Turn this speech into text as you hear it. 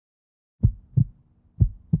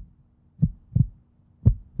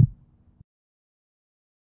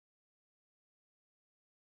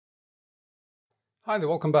Hi there,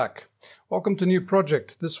 welcome back. Welcome to a new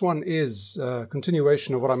project. This one is a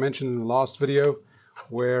continuation of what I mentioned in the last video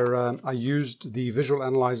where I used the Visual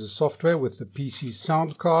Analyser software with the PC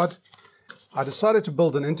Soundcard. I decided to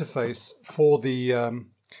build an interface for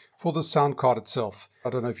the sound card itself.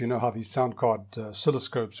 I don't know if you know how these soundcard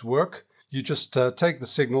oscilloscopes work. You just take the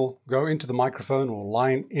signal, go into the microphone or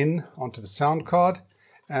line in onto the sound card,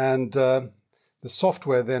 and the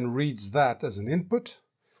software then reads that as an input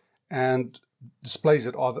and displays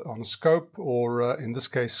it either on a scope or in this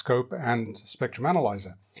case scope and spectrum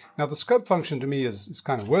analyzer. Now the scope function to me is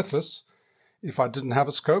kind of worthless. If I didn't have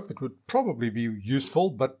a scope it would probably be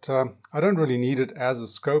useful, but I don't really need it as a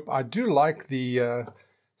scope. I do like the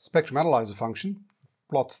spectrum analyzer function.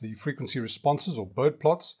 Plots the frequency responses or bird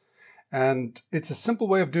plots, and it's a simple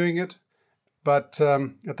way of doing it, but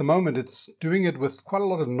at the moment it's doing it with quite a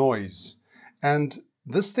lot of noise, and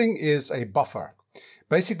this thing is a buffer.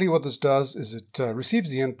 Basically what this does is it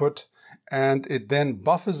receives the input and it then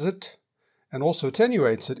buffers it and also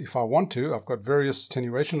attenuates it if I want to. I've got various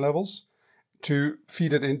attenuation levels to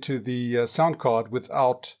feed it into the sound card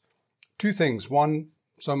without two things. One,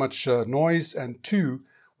 so much noise, and two,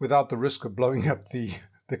 without the risk of blowing up the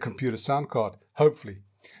computer sound card, hopefully.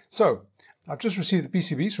 So I've just received the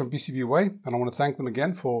PCBs from PCBWay and I want to thank them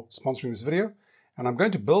again for sponsoring this video. And I'm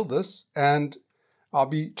going to build this, and I'll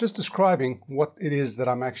be just describing what it is that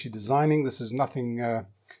I'm actually designing. This is nothing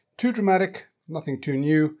too dramatic, nothing too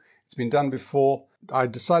new. It's been done before. I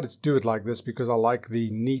decided to do it like this because I like the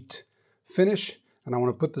neat finish, and I want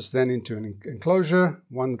to put this then into an enclosure,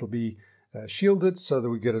 one that'll be shielded so that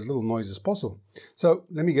we get as little noise as possible. So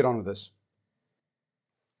let me get on with this.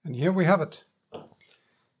 And here we have it.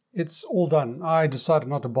 It's all done. I decided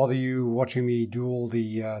not to bother you watching me do all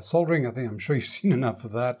the soldering. I'm sure you've seen enough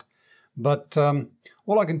of that. But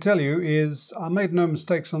all I can tell you is I made no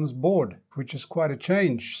mistakes on this board, which is quite a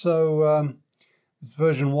change. So this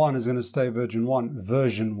version 1 is going to stay version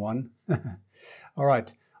 1. All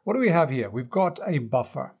right, what do we have here? We've got a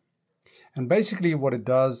buffer. And basically what it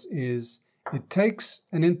does is it takes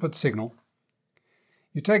an input signal.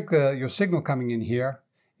 You take your signal coming in here.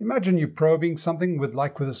 Imagine you're probing something with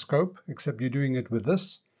a scope, except you're doing it with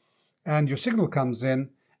this. And your signal comes in,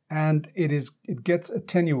 and it gets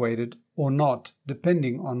attenuated or not,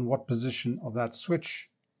 depending on what position of that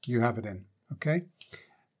switch you have it in. Okay,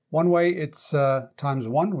 one way it's times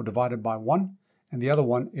 1 or divided by 1, and the other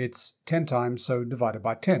one it's 10 times, so divided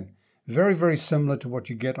by 10. Very, very similar to what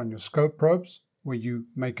you get on your scope probes, where you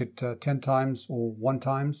make it 10 times or 1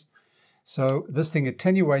 times. So this thing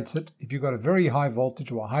attenuates it. If you've got a very high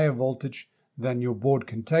voltage or a higher voltage than your board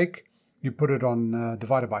can take, you put it on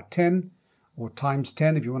divided by 10, or times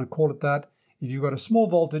 10 if you want to call it that. If you've got a small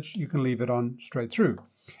voltage, you can leave it on straight through.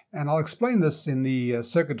 And I'll explain this in the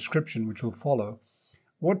circuit description, which will follow.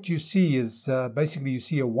 What you see is basically you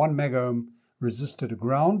see a 1 megaohm resistor to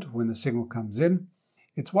ground when the signal comes in.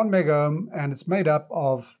 It's 1 megaohm and it's made up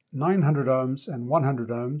of 900 ohms and 100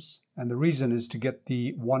 ohms. And the reason is to get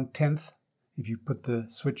the 1/10 if you put the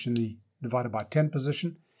switch in the divided by 10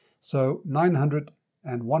 position. So 900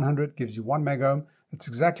 and 100 gives you 1 megaohm. It's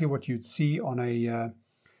exactly what you'd see on a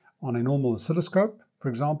normal oscilloscope, for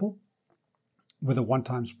example, with a 1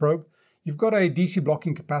 times probe. You've got a DC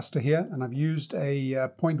blocking capacitor here, and I've used a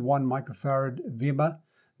 0.1 microfarad VMA.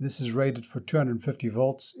 This is rated for 250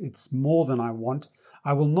 volts. It's more than I want.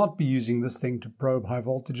 I will not be using this thing to probe high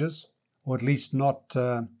voltages, or at least not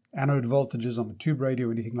anode voltages on a tube radio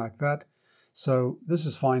or anything like that. So this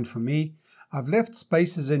is fine for me. I've left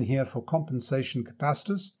spaces in here for compensation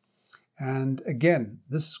capacitors. And again,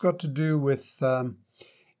 this has got to do with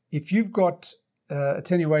if you've got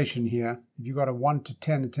attenuation here, if you've got a 1 to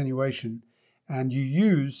 10 attenuation, and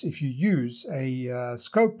if you use a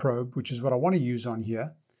scope probe, which is what I want to use on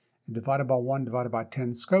here, divided by 1 divided by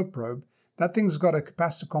 10 scope probe, that thing's got a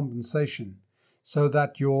capacitor compensation so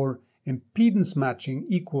that your impedance matching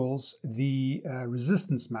equals the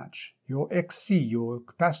resistance match. Your XC, your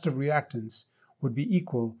capacitive reactance, would be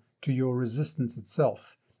equal to your resistance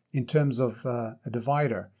itself in terms of a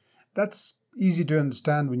divider. That's easy to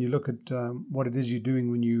understand when you look at what it is you're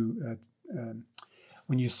doing when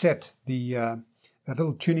you set that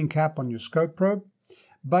little tuning cap on your scope probe.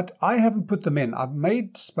 But I haven't put them in. I've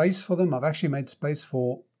made space for them. I've actually made space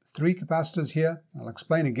for 3 capacitors here. I'll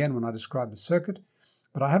explain again when I describe the circuit.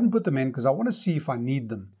 But I haven't put them in because I want to see if I need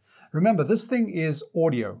them. Remember, this thing is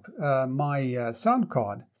audio. My sound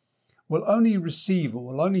card will only receive or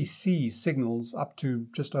will only see signals up to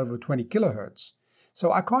just over 20 kilohertz.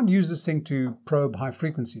 So I can't use this thing to probe high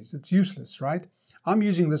frequencies. It's useless, right? I'm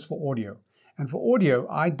using this for audio. And for audio,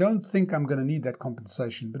 I don't think I'm going to need that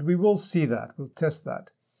compensation, but we will see that. We'll test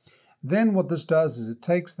that. Then what this does is it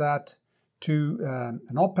takes that to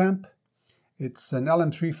an op-amp. It's an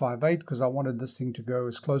LM358 because I wanted this thing to go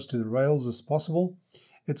as close to the rails as possible.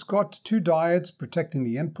 It's got two diodes protecting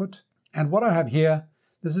the input. And what I have here,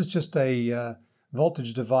 this is just a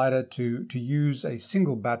voltage divider to use a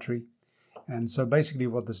single battery. And so basically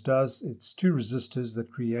what this does, it's two resistors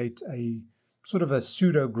that create a sort of a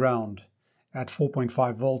pseudo ground at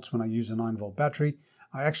 4.5 volts when I use a 9-volt battery.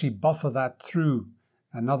 I actually buffer that through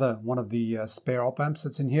another one of the spare op-amps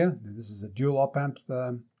that's in here. This is a dual op-amp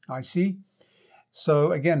IC.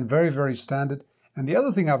 So again, very, very standard. And the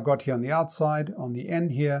other thing I've got here on the outside, on the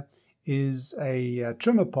end here, is a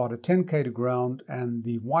trimmer part, a 10K to ground, and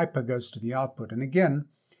the wiper goes to the output. And again,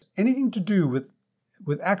 anything to do with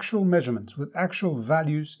actual measurements, with actual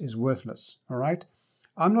values is worthless, all right?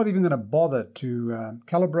 I'm not even going to bother to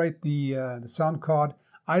calibrate the sound card.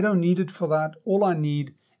 I don't need it for that. All I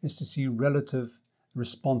need is to see relative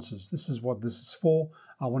responses. This is what this is for.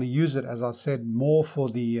 I want to use it, as I said, more for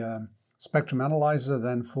the spectrum analyzer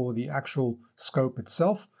than for the actual scope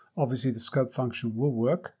itself. Obviously, the scope function will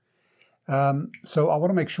work. So I want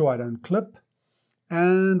to make sure I don't clip.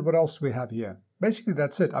 And what else do we have here? Basically,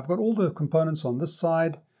 that's it. I've got all the components on this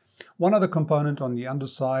side. One other component on the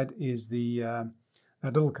underside is the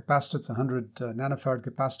that little capacitor. It's a 100 nanofarad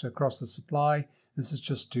capacitor across the supply. This is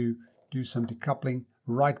just to do some decoupling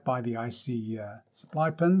right by the IC supply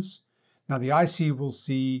pins. Now the IC will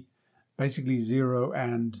see basically 0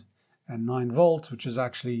 and 9 volts, which is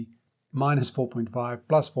actually minus 4.5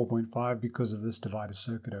 plus 4.5 because of this divider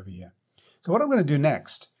circuit over here. So what I'm going to do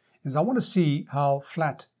next is I want to see how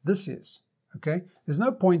flat this is. Okay, there's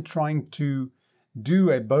no point trying to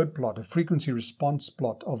do a Bode plot, a frequency response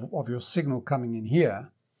plot of your signal coming in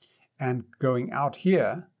here and going out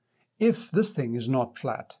here if this thing is not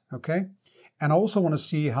flat. Okay, and I also want to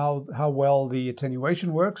see how well the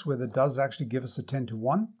attenuation works, whether it does actually give us a 10 to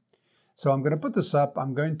 1. So I'm going to put this up.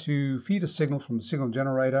 I'm going to feed a signal from the signal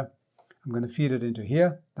generator. I'm going to feed it into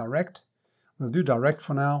here, direct. We'll do direct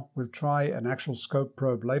for now. We'll try an actual scope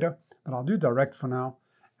probe later, but I'll do direct for now.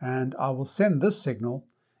 And I will send this signal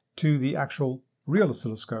to the actual real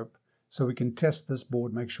oscilloscope so we can test this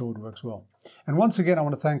board, make sure it works well. And once again, I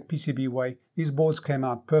want to thank PCBWay. These boards came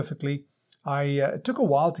out perfectly. It took a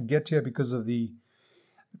while to get here because of the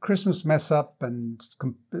Christmas mess up, and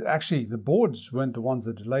actually the boards weren't the ones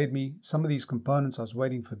that delayed me. Some of these components, I was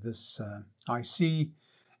waiting for this IC,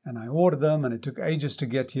 and I ordered them, and it took ages to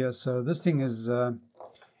get here. So this thing is,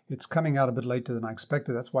 it's coming out a bit later than I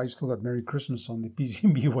expected. That's why you still got Merry Christmas on the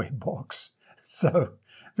PCBWay box. So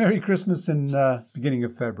Merry Christmas in beginning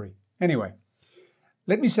of February. Anyway,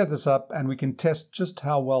 let me set this up and we can test just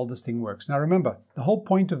how well this thing works. Now remember, the whole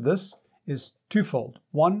point of this is twofold.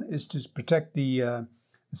 One is to protect the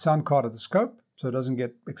sound card of the scope so it doesn't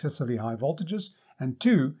get excessively high voltages. And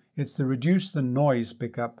two, it's to reduce the noise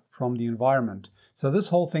pickup from the environment. So this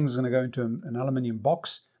whole thing is going to go into an aluminium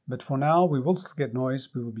box. But for now, we will still get noise.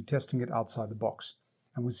 We will be testing it outside the box.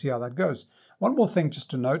 And we'll see how that goes. One more thing just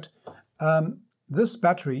to note. This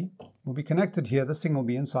battery will be connected here. This thing will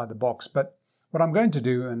be inside the box. But what I'm going to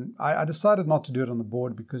do, and I decided not to do it on the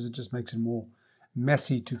board because it just makes it more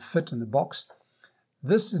messy to fit in the box.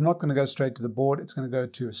 This is not going to go straight to the board. It's going to go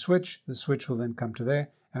to a switch. The switch will then come to there.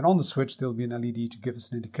 And on the switch, there'll be an LED to give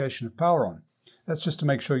us an indication of power on. That's just to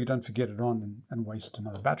make sure you don't forget it on and waste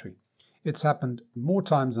another battery. It's happened more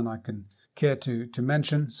times than I can care to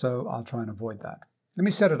mention, so I'll try and avoid that. Let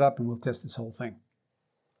me set it up and we'll test this whole thing.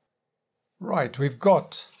 Right, we've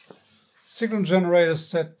got signal generator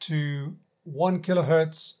set to 1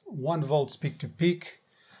 kilohertz, 1 volts peak to peak.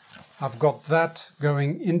 I've got that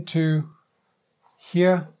going into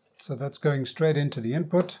here, so that's going straight into the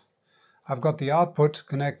input. I've got the output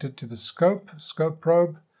connected to the scope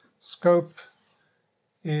probe. Scope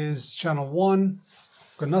is channel 1.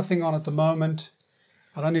 Got nothing on at the moment.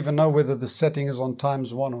 I don't even know whether the setting is on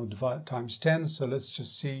times 1 or times 10, so let's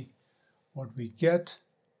just see what we get.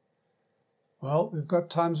 Well, we've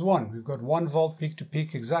got times 1. We've got 1 volt peak to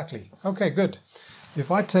peak exactly. Okay, good.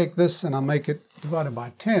 If I take this and I make it divided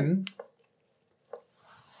by 10,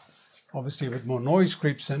 obviously a bit more noise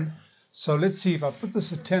creeps in. So let's see if I put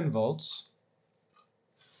this at 10 volts.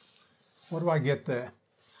 What do I get there?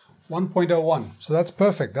 1.01. So that's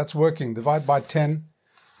perfect. That's working. Divide by 10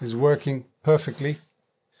 is working perfectly.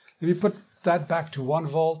 Let me put that back to 1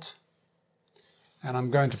 volt. And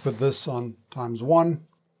I'm going to put this on times 1.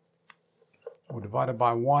 Or divided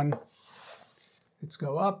by 1. Let's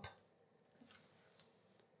go up.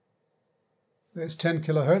 There's 10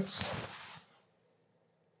 kilohertz.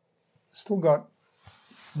 Still got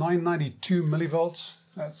 992 millivolts.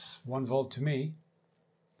 That's 1 volt to me.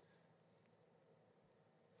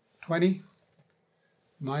 20,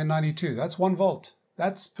 992. That's 1 volt.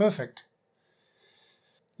 That's perfect.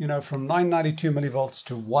 You know, from 992 millivolts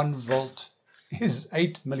to 1 volt is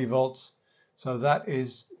 8 millivolts. So that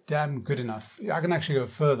is damn good enough. I can actually go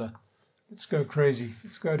further. Let's go crazy.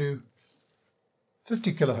 Let's go to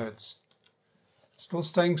 50 kilohertz. Still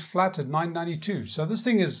staying flat at 992. So this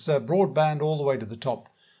thing is broadband all the way to the top.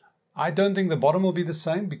 I don't think the bottom will be the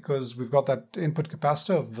same because we've got that input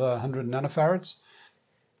capacitor of 100 nanofarads.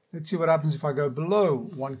 Let's see what happens if I go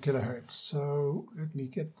below 1 kilohertz. So let me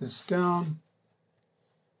get this down.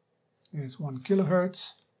 There's 1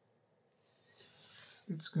 kilohertz.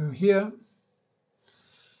 Let's go here.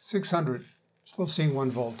 600. Still seeing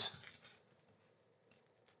 1 volt.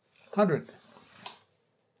 100.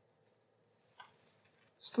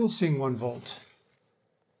 Still seeing 1 volt.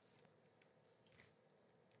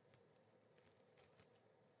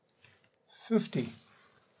 50.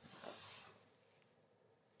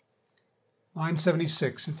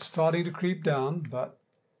 976. It's starting to creep down, but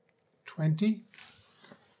 20.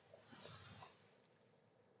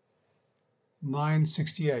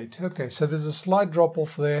 968. Okay, so there's a slight drop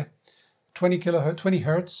off there. 20 kilohertz, 20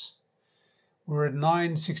 hertz. We're at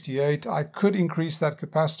 968. I could increase that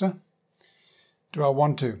capacitor. Do I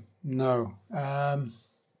want to? No.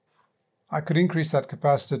 I could increase that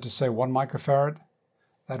capacitor to say 1 microfarad.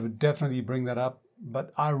 That would definitely bring that up,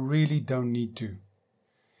 but I really don't need to.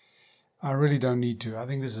 I really don't need to. I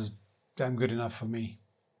think this is damn good enough for me.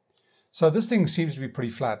 So this thing seems to be pretty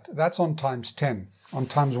flat. That's on times 10, on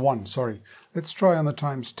times 1, sorry. Let's try on the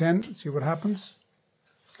times 10, see what happens.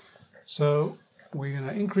 So we're going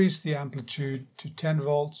to increase the amplitude to 10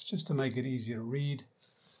 volts just to make it easier to read.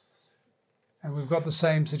 And we've got the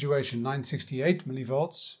same situation, 968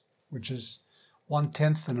 millivolts, which is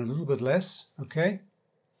 1/10 and a little bit less. Okay.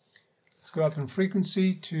 Let's go up in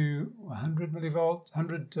frequency to 100 millivolts,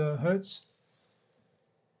 100 hertz.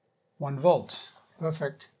 1 volt.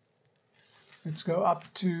 Perfect. Let's go up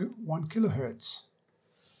to 1 kilohertz.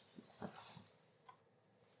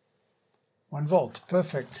 1 volt.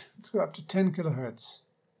 Perfect. Let's go up to 10 kilohertz.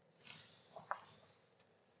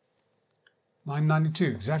 992.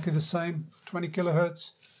 Exactly the same. 20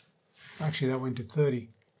 kilohertz. Actually, that went to 30.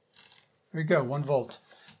 There we go. 1 volt.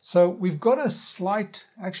 So we've got a slight,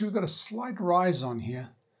 rise on here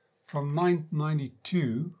from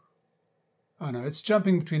 992. Oh no, it's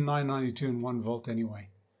jumping between 992 and 1 volt anyway.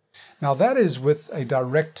 Now that is with a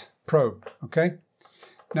direct probe, okay?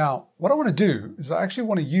 Now what I want to do is I actually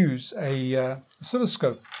want to use a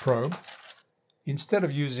oscilloscope probe instead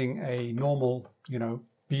of using a normal,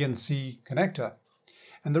 BNC connector.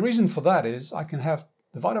 And the reason for that is I can have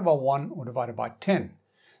divided by 1 or divided by 10.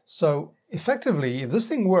 So effectively, if this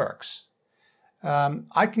thing works,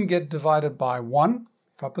 I can get divided by 1.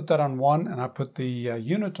 If I put that on 1 and I put the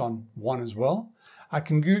unit on 1 as well, I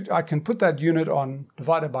can put that unit on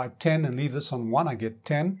divided by 10 and leave this on 1, I get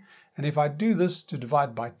 10. And if I do this to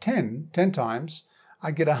divide by 10 times,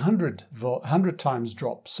 I get 100 times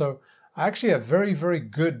drop. So I actually have very, very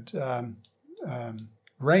good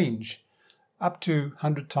range up to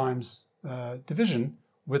 100 times division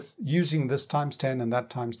with using this times 10 and that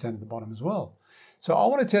times 10 at the bottom as well. So I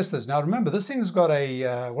want to test this. Now remember, this thing's got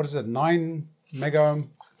a, 9 mega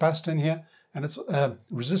ohm capacitor in here, and it's a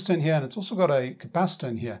resistor in here, and it's also got a capacitor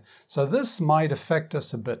in here. So this might affect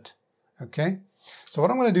us a bit, okay? So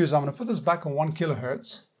what I'm going to do is I'm going to put this back on 1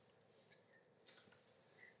 kilohertz.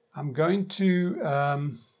 I'm going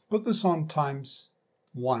to put this on times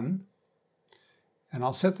 1, and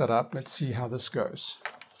I'll set that up. Let's see how this goes.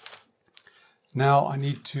 Now I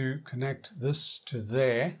need to connect this to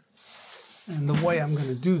there, and the way I'm going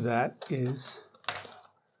to do that is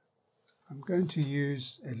I'm going to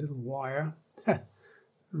use a little wire,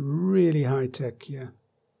 really high tech here.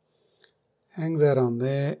 Hang that on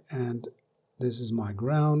there, and this is my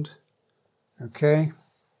ground. Okay.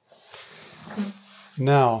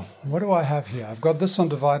 Now, what do I have here? I've got this on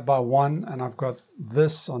divide by 1, and I've got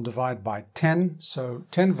this on divide by 10. So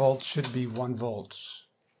 10 volts should be 1 volt.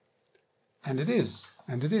 And it is.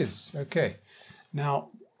 Okay. Now,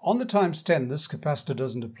 on the times 10, this capacitor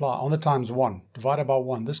doesn't apply. On the times 1, divided by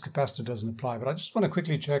 1, this capacitor doesn't apply. But I just want to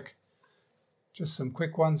quickly check, just some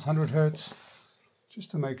quick ones, 100 hertz, just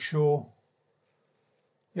to make sure.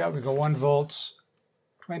 Yeah, we got 1 volt,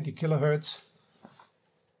 20 kilohertz.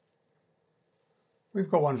 We've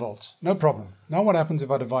got 1 volt, no problem. Now what happens if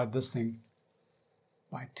I divide this thing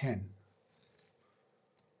by 10?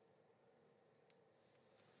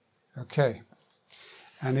 Okay,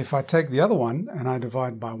 and if I take the other one and I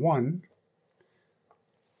divide by 1,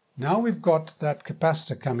 Now we've got that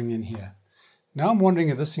capacitor coming in here. Now I'm wondering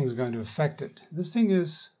if this thing is going to affect it. This thing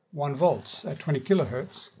is 1 volts at 20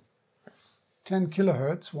 kilohertz. 10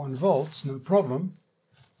 kilohertz, 1 volts, no problem.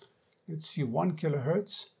 Let's see, 1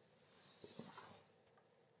 kilohertz.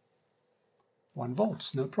 1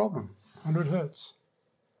 volts, no problem. 100 hertz.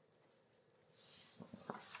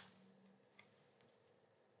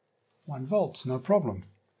 1 volts, no problem.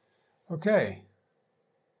 Okay.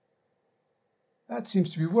 That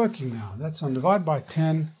seems to be working now. That's on divide by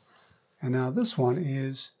 10. And now this one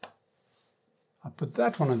is, I put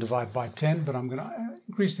that one on divide by 10, but I'm going to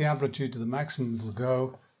increase the amplitude to the maximum it'll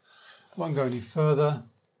go. Won't go any further.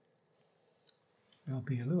 There'll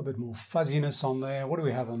be a little bit more fuzziness on there. What do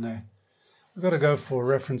we have on there? We've got to go for a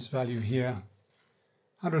reference value here.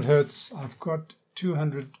 100 hertz, I've got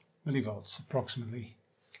 200 millivolts approximately.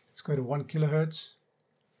 Let's go to 1 kilohertz.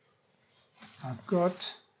 I've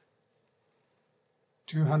got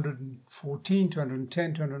 214,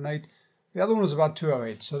 210, 208. The other one was about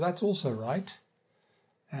 208, so that's also right.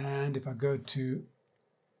 And if I go to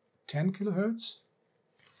 10 kilohertz,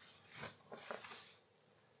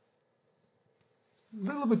 a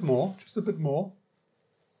little bit more, just a bit more,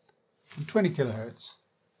 and 20 kilohertz.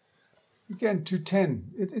 Again,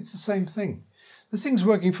 210, it's the same thing. This thing's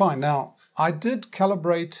working fine. Now, I did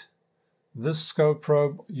calibrate this scope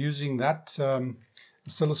probe using that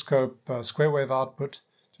oscilloscope square wave output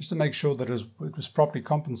just to make sure that it was properly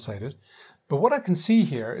compensated. But what I can see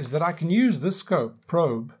here is that I can use this scope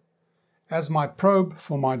probe as my probe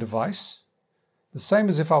for my device, the same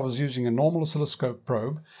as if I was using a normal oscilloscope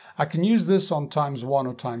probe. I can use this on times 1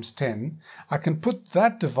 or times 10. I can put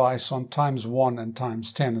that device on times 1 and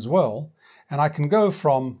times 10 as well, and I can go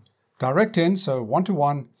from direct in, so 1 to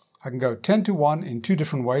 1, I can go 10 to 1 in 2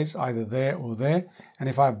 different ways, either there or there. And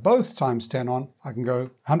if I have both times 10 on, I can go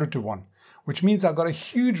 100 to 1, which means I've got a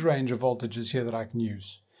huge range of voltages here that I can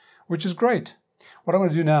use, which is great. What I'm going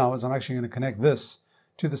to do now is I'm actually going to connect this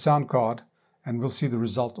to the sound card, and we'll see the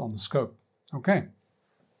result on the scope. Okay.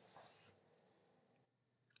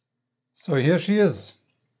 So here she is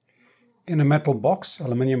in a metal box,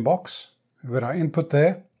 aluminium box. We've got our input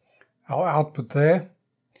there, our output there,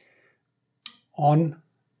 on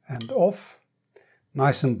and off,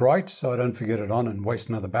 nice and bright so I don't forget it on and waste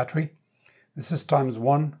another battery. This is times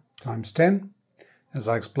 1 times 10. As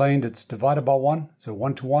I explained, it's divided by 1, so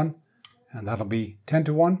 1 to 1, and that'll be 10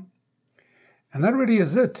 to 1. And that really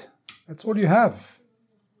is it. That's all you have.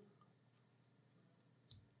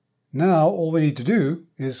 Now all we need to do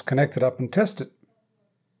is connect it up and test it.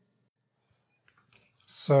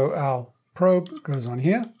 So our probe goes on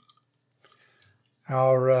here.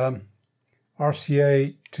 Our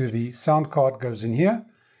RCA to the sound card goes in here.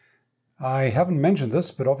 I haven't mentioned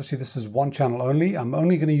this, but obviously this is 1 channel only. I'm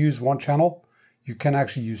only going to use 1 channel. You can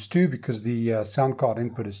actually use 2 because the sound card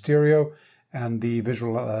input is stereo, and the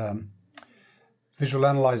Visual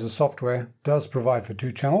Analyser software does provide for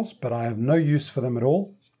 2 channels, but I have no use for them at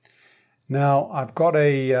all. Now I've got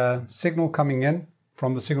a signal coming in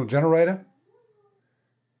from the signal generator.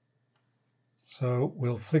 So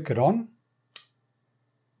we'll flick it on.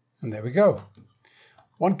 And there we go.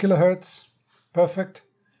 1 kilohertz, perfect.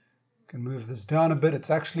 Can move this down a bit.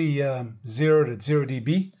 It's actually 0 at 0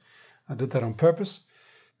 dB. I did that on purpose.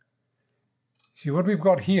 See, what we've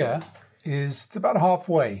got here is it's about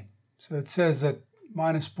halfway. So it says at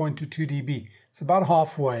minus 0.22 dB. It's about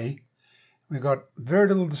halfway. We've got very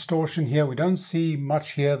little distortion here. We don't see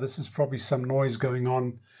much here. This is probably some noise going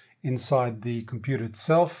on inside the computer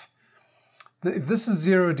itself. If this is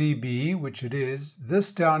 0 dB, which it is,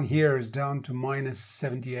 this down here is down to minus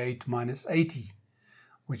 78, minus 80,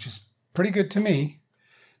 which is pretty good to me.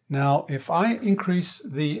 Now, if I increase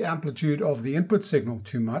the amplitude of the input signal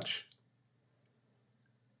too much,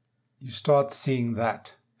 you start seeing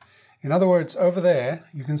that. In other words, over there,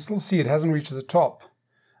 you can still see it hasn't reached the top,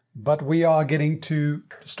 but we are getting to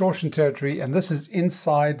distortion territory, and this is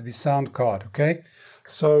inside the sound card, okay?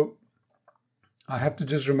 So I have to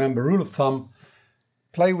just remember, rule of thumb,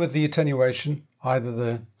 play with the attenuation, either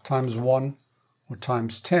the times 1 or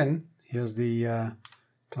times 10. Here's the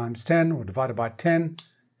times 10, or divided by 10,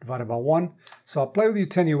 divided by 1. So I'll play with the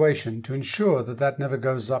attenuation to ensure that that never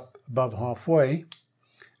goes up above halfway.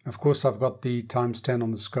 Of course, I've got the times 10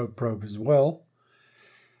 on the scope probe as well.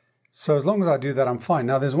 So as long as I do that, I'm fine.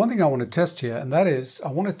 Now, there's one thing I want to test here, and that is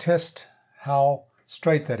I want to test how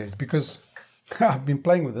straight that is, because I've been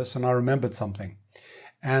playing with this and I remembered something.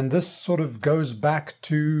 And this sort of goes back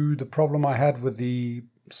to the problem I had with the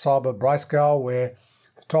SABA Breisgau, where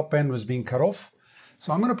the top end was being cut off.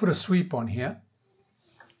 So I'm going to put a sweep on here,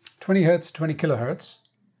 20 hertz, 20 kilohertz,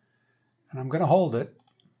 and I'm going to hold it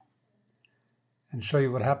and show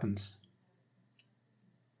you what happens.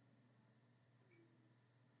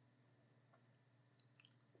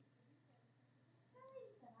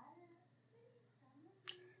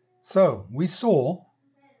 So we saw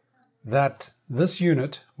that this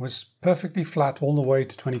unit was perfectly flat all the way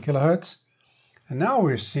to 20 kilohertz, and now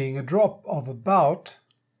we're seeing a drop of about,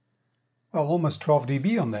 well, almost 12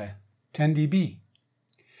 dB on there, 10 dB.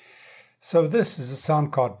 So this is a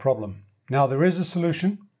sound card problem. Now there is a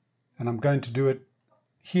solution, and I'm going to do it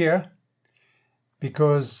here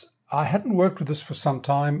because I hadn't worked with this for some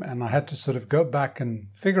time, and I had to sort of go back and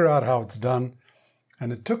figure out how it's done,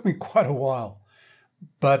 and it took me quite a while.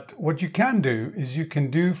 But what you can do is you can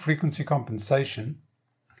do frequency compensation,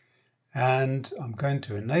 and I'm going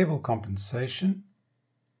to enable compensation,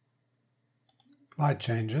 apply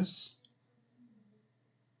changes,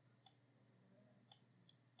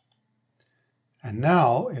 and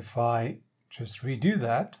now if I just redo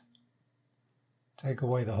that, take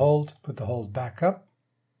away the hold, put the hold back up,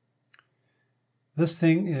 this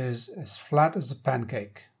thing is as flat as a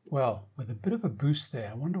pancake. Well, with a bit of a boost there.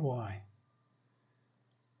 I wonder why.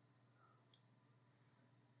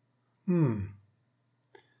 I'll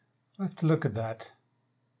have to look at that.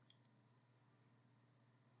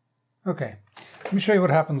 Okay, let me show you what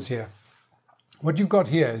happens here. What you've got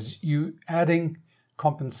here is you adding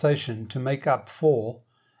compensation to make up for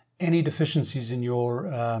any deficiencies in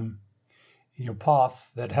your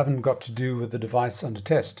path that haven't got to do with the device under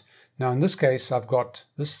test. Now in this case, I've got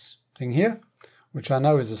this thing here, which I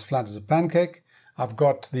know is as flat as a pancake. I've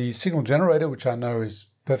got the signal generator, which I know is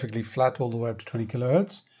perfectly flat all the way up to 20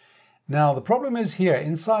 kilohertz. Now the problem is here,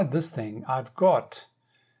 inside this thing, I've got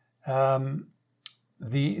the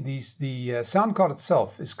sound card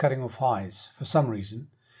itself is cutting off highs for some reason,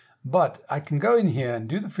 but I can go in here and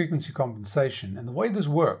do the frequency compensation, and the way this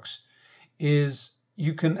works is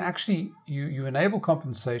you can actually, you enable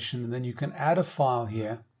compensation, and then you can add a file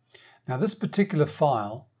here. Now this particular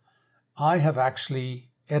file I have actually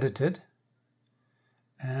edited,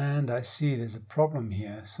 and I see there's a problem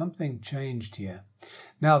here. Something changed here.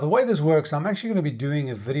 Now the way this works, I'm actually going to be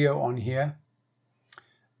doing a video on here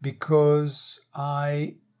because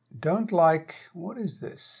I don't like, what is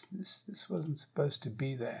this? This wasn't supposed to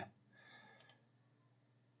be there.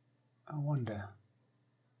 I wonder.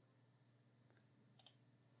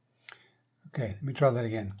 Okay, let me try that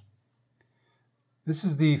again. This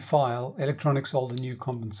is the file, Electronics Old and New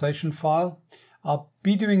Compensation file. I'll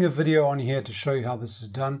be doing a video on here to show you how this is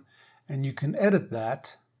done, and you can edit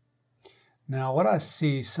that. Now what I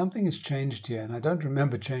see, something has changed here, and I don't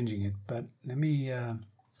remember changing it, but let me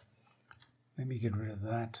get rid of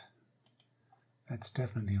that. That's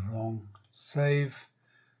definitely wrong. Save.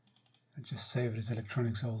 I just save it as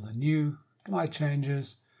Electronics Old and New. Apply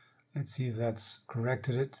changes. Let's see if that's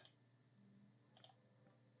corrected it.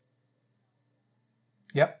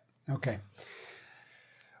 Yep, okay.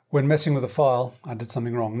 When messing with the file, I did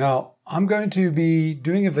something wrong. Now, I'm going to be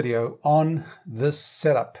doing a video on this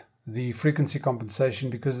setup, the frequency compensation,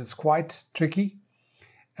 because it's quite tricky.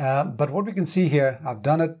 But what we can see here, I've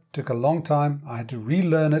done it, took a long time. I had to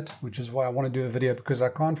relearn it, which is why I want to do a video, because I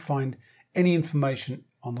can't find any information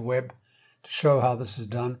on the web to show how this is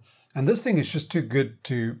done. And this thing is just too good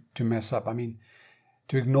to mess up. I mean,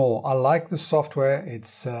 to ignore. I like the software.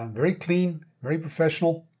 It's very clean, very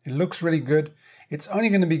professional. It looks really good. It's only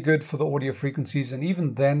going to be good for the audio frequencies, and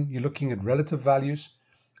even then you're looking at relative values.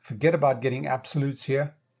 Forget about getting absolutes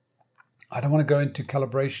here. I don't want to go into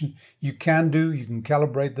calibration. You can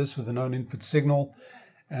calibrate this with a known input signal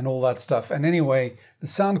and all that stuff. And anyway, the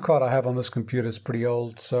sound card I have on this computer is pretty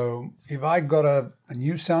old, so if I got a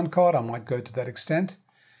new sound card, I might go to that extent,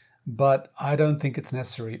 but I don't think it's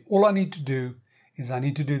necessary. All I need to do is I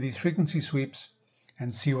need to do these frequency sweeps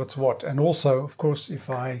and see what's what. And also, of course, if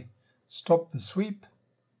I stop the sweep,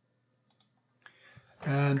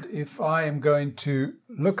 and if I am going to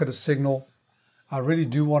look at a signal, I really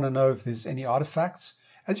do want to know if there's any artifacts.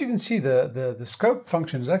 As you can see, the scope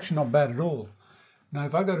function is actually not bad at all. Now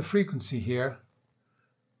if I go to frequency here,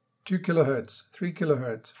 2 kilohertz, 3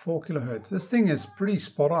 kilohertz, 4 kilohertz, this thing is pretty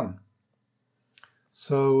spot on.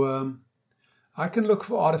 So I can look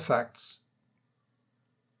for artifacts.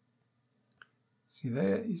 See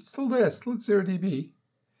there, it's still there, still at 0 dB.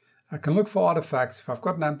 I can look for artifacts. If I've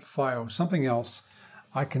got an amplifier or something else,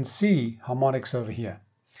 I can see harmonics over here.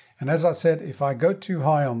 And as I said, if I go too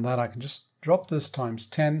high on that, I can just drop this times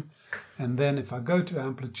 10. And then if I go to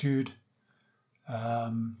amplitude,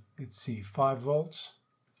 let's see, 5 volts.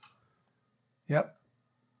 Yep.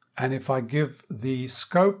 And if I give the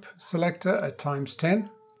scope selector a times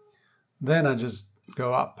 10, then I just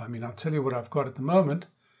go up. I mean, I'll tell you what I've got at the moment.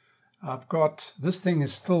 I've got, this thing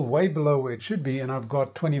is still way below where it should be, and I've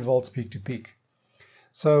got 20 volts peak to peak.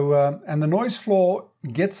 So, and the noise floor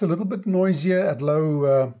gets a little bit noisier at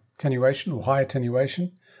low attenuation or high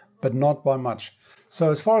attenuation, but not by much.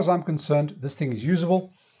 So as far as I'm concerned, this thing is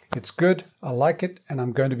usable. It's good, I like it, and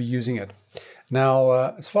I'm going to be using it. Now,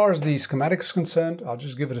 as far as the schematic is concerned, I'll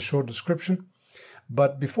just give it a short description.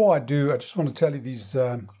 But before I do, I just want to tell you these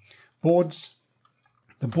boards.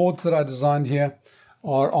 The boards that I designed here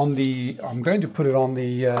are on the, I'm going to put it on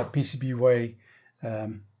the PCBWay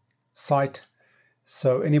site.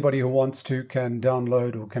 So anybody who wants to can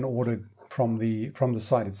download or can order from the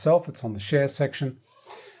site itself. It's on the share section.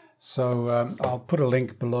 So I'll put a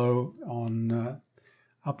link below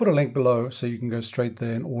I'll put a link below so you can go straight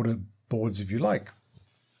there and order boards if you like.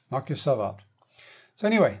 Knock yourself out. So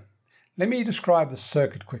anyway, let me describe the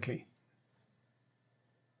circuit quickly.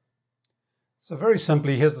 So very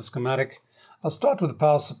simply, here's the schematic. I'll start with the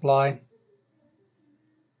power supply.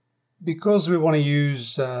 Because we want to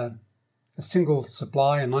use a single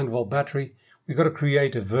supply, a 9-volt battery, we've got to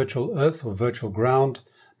create a virtual earth or virtual ground.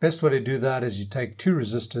 Best way to do that is you take two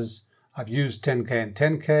resistors. I've used 10K and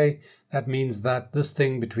 10K. That means that this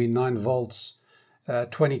thing between 9 volts,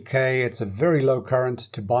 20K, it's a very low current.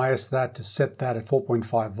 To bias that, to set that at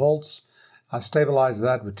 4.5 volts. I stabilize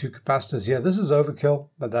that with two capacitors here. This is overkill,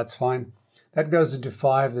 but that's fine. That goes into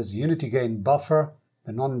 5. There's a unity gain buffer.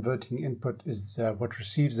 The non-inverting input is what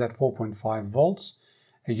receives that 4.5 volts.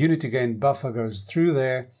 A unity gain buffer goes through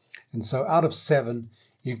there. And so out of 7,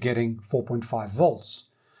 you're getting 4.5 volts.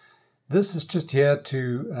 This is just here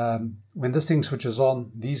to, when this thing switches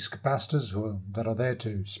on, these capacitors that are there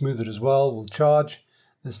to smooth it as well will charge.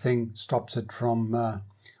 This thing stops it from,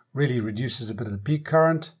 really reduces a bit of the peak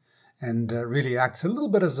current and really acts a little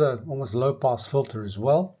bit as a almost low pass filter as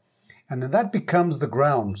well. And then that becomes the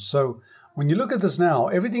ground. So when you look at this now,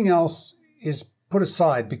 everything else is put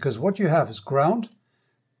aside because what you have is ground,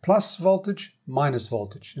 plus voltage, minus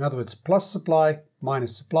voltage. In other words, plus supply,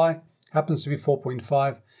 minus supply, happens to be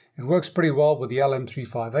 4.5. It works pretty well with the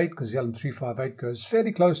LM358 because the LM358 goes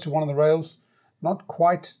fairly close to one of the rails, not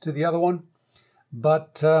quite to the other one,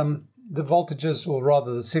 but the voltages, or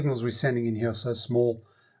rather the signals we're sending in here are so small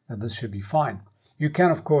that this should be fine. You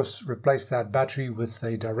can, of course, replace that battery with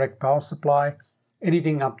a direct power supply,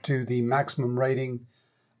 anything up to the maximum rating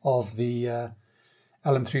of the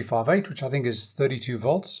LM358, which I think is 32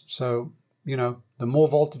 volts. So, you know, the more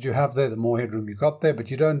voltage you have there, the more headroom you got there,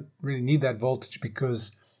 but you don't really need that voltage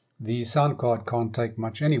because the sound card can't take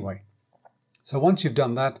much anyway. So once you've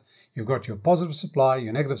done that, you've got your positive supply,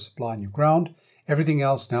 your negative supply, and your ground. Everything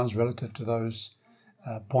else now is relative to those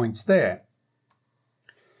points there.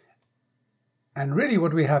 And really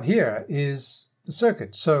what we have here is the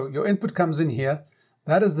circuit. So your input comes in here.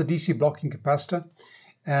 That is the DC blocking capacitor.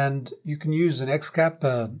 And you can use an X-cap,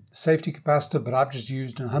 safety capacitor, but I've just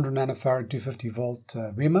used a 100 nanofarad 250 volt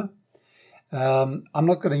Wimmer. I'm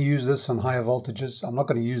not going to use this on higher voltages. I'm not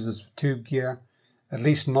going to use this with tube gear, at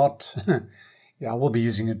least not, yeah, I will be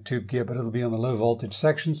using a tube gear, but it'll be on the low voltage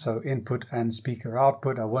section, so input and speaker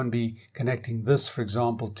output. I won't be connecting this, for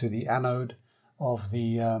example, to the anode of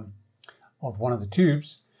the of one of the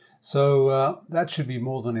tubes. So that should be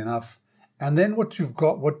more than enough. And then what we've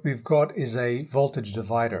got is a voltage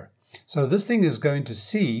divider. So this thing is going to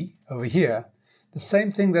see over here the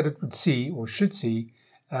same thing that it would see or should see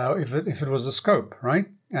if it was a scope, right?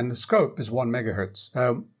 And the scope is 1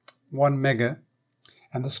 megahertz, 1 mega.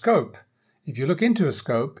 And the scope, if you look into a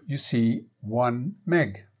scope, you see 1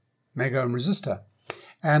 mega ohm resistor.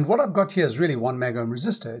 And what I've got here is really 1 mega ohm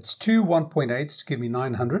resistor. It's two 1.8s to give me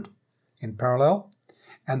 900 in parallel.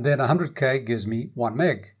 And then 100K gives me 1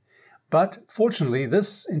 meg. But fortunately,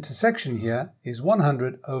 this intersection here is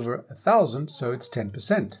 100 over 1,000, so it's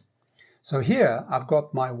 10%. So here I've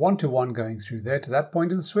got my 1 to 1 going through there to that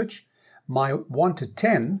point of the switch, my 1 to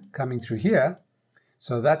 10 coming through here,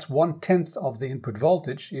 so that's 1/10 of the input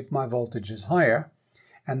voltage if my voltage is higher,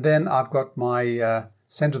 and then I've got my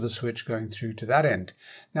center of the switch going through to that end.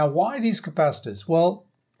 Now why these capacitors? Well,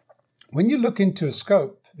 when you look into a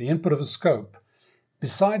scope, the input of a scope,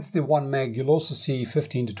 besides the 1 meg, you'll also see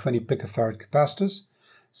 15 to 20 picofarad capacitors.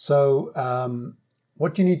 So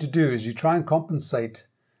what you need to do is you try and compensate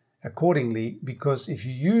accordingly, because if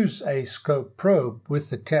you use a scope probe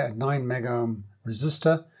with the 9 mega ohm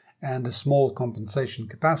resistor and a small compensation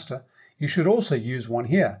capacitor, you should also use one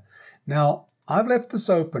here. Now, I've left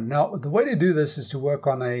this open. Now, the way to do this is to work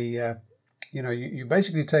on a, you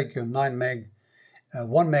basically take your 9 meg,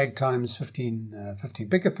 1 meg times 15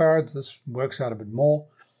 picofarads. This works out a bit more.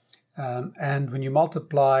 And when you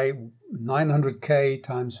multiply 900K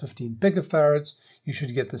times 15 picofarads, you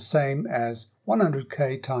should get the same as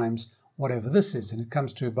 100k times whatever this is, and it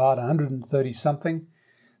comes to about 130 something.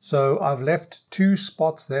 So I've left 2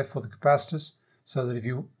 spots there for the capacitors, so that if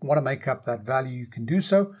you want to make up that value, you can do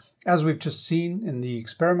so. As we've just seen in the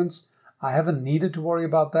experiments, I haven't needed to worry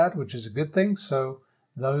about that, which is a good thing. So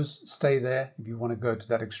those stay there if you want to go to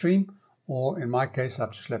that extreme, or in my case,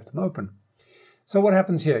 I've just left them open. So what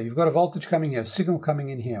happens here? You've got a voltage coming here, signal coming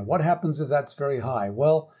in here. What happens if that's very high?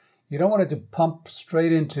 Well, you don't want it to pump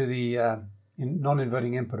straight into the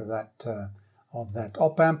non-inverting input of that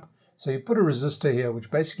op-amp. So you put a resistor here,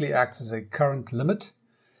 which basically acts as a current limit.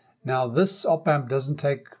 Now this op-amp doesn't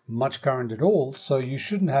take much current at all, so you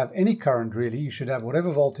shouldn't have any current really. You should have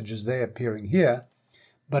whatever voltage is there appearing here.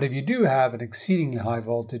 But if you do have an exceedingly high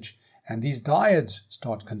voltage and these diodes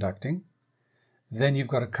start conducting, then you've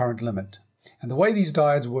got a current limit. And the way these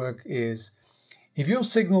diodes work is, if your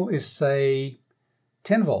signal is, say,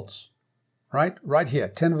 10 volts, right here,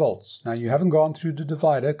 10 volts. Now you haven't gone through the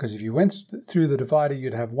divider, because if you went through the divider,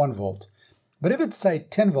 you'd have 1 volt. But if it's, say,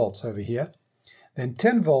 10 volts over here, then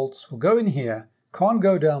 10 volts will go in here, can't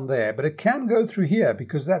go down there, but it can go through here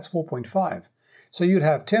because that's 4.5. So you'd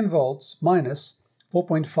have 10 volts minus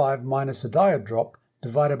 4.5 minus a diode drop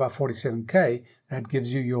divided by 47k. That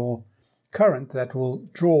gives you your current that will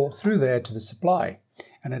draw through there to the supply,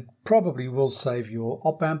 and it probably will save your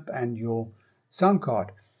op-amp and your sound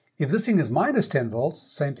card. If this thing is minus 10 volts,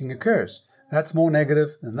 same thing occurs. That's more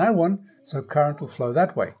negative than that one, so current will flow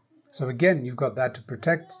that way. So again, you've got that to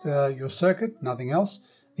protect your circuit, nothing else.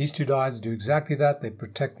 These 2 diodes do exactly that. They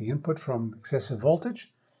protect the input from excessive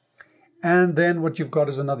voltage. And then what you've got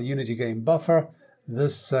is another unity gain buffer.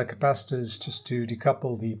 This capacitor is just to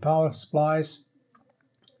decouple the power supplies.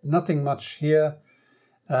 Nothing much here.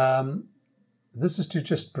 This is to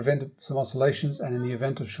just prevent some oscillations, and in the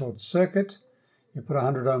event of short circuit, you put a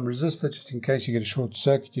 100 ohm resistor just in case you get a short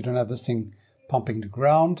circuit. You don't have this thing pumping to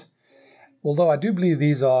ground. Although I do believe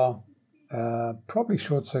these are probably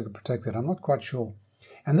short circuit protected. I'm not quite sure.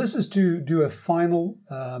 And this is to do a final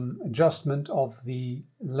adjustment of the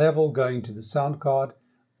level going to the sound card,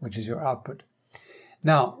 which is your output.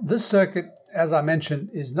 Now, this circuit, as I mentioned,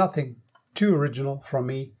 is nothing too original from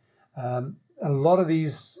me. A lot of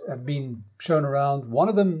these have been shown around. One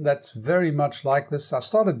of them that's very much like this. I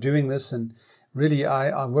started doing this, and really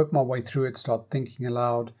I worked my way through it, started thinking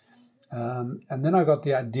aloud. And then I got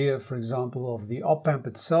the idea, for example, of the op-amp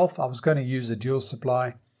itself. I was going to use a dual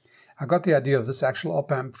supply. I got the idea of this actual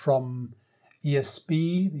op-amp from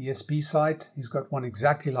ESP, the ESP site. He's got one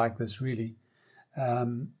exactly like this, really.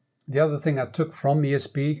 The other thing I took from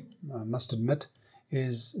ESP, I must admit,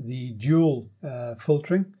 is the dual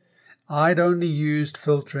filtering. I'd only used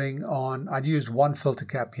filtering on, I'd used 1 filter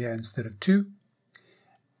cap here instead of 2.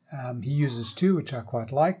 He uses 2, which I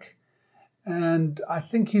quite like. And I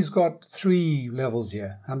think he's got 3 levels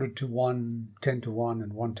here, 100 to 1, 10 to 1,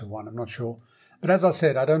 and 1 to 1. I'm not sure. But as I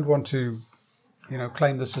said, I don't want to,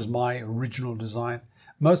 claim this as my original design.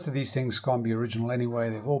 Most of these things can't be original anyway.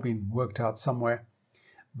 They've all been worked out somewhere.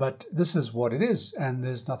 But this is what it is, and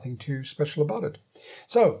there's nothing too special about it.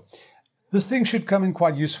 So this thing should come in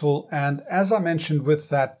quite useful. And as I mentioned with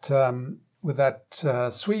that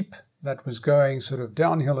sweep that was going sort of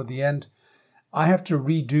downhill at the end, I have to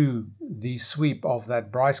redo the sweep of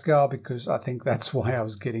that Breisgau, because I think that's why I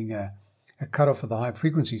was getting a cutoff of the high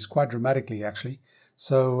frequencies quite dramatically, actually.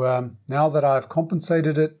 So now that I've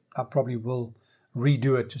compensated it, I probably will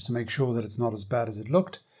redo it just to make sure that it's not as bad as it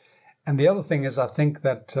looked. And the other thing is, I think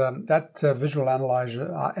that Visual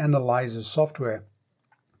Analyser software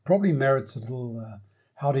probably merits a little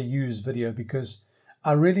how to use video, because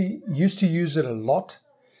I really used to use it a lot.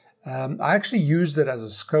 I actually used it as a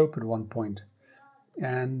scope at one point,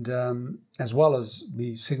 and as well as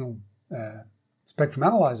the signal spectrum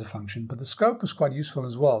analyzer function. But the scope was quite useful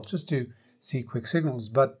as well, just to see quick signals.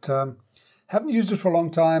 But haven't used it for a long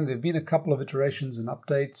time. There have been a couple of iterations and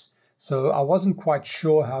updates. So I wasn't quite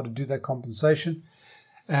sure how to do that compensation,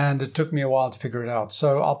 and it took me a while to figure it out.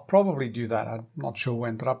 So I'll probably do that. I'm not sure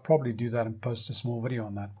when, but I'll probably do that and post a small video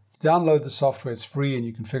on that. Download the software. It's free, and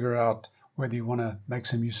you can figure out whether you want to make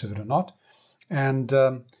some use of it or not. And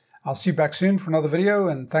I'll see you back soon for another video,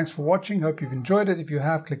 and thanks for watching. Hope you've enjoyed it. If you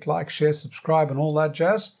have, click like, share, subscribe, and all that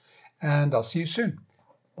jazz. And I'll see you soon.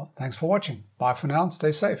 Well, thanks for watching. Bye for now, and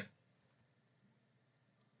stay safe.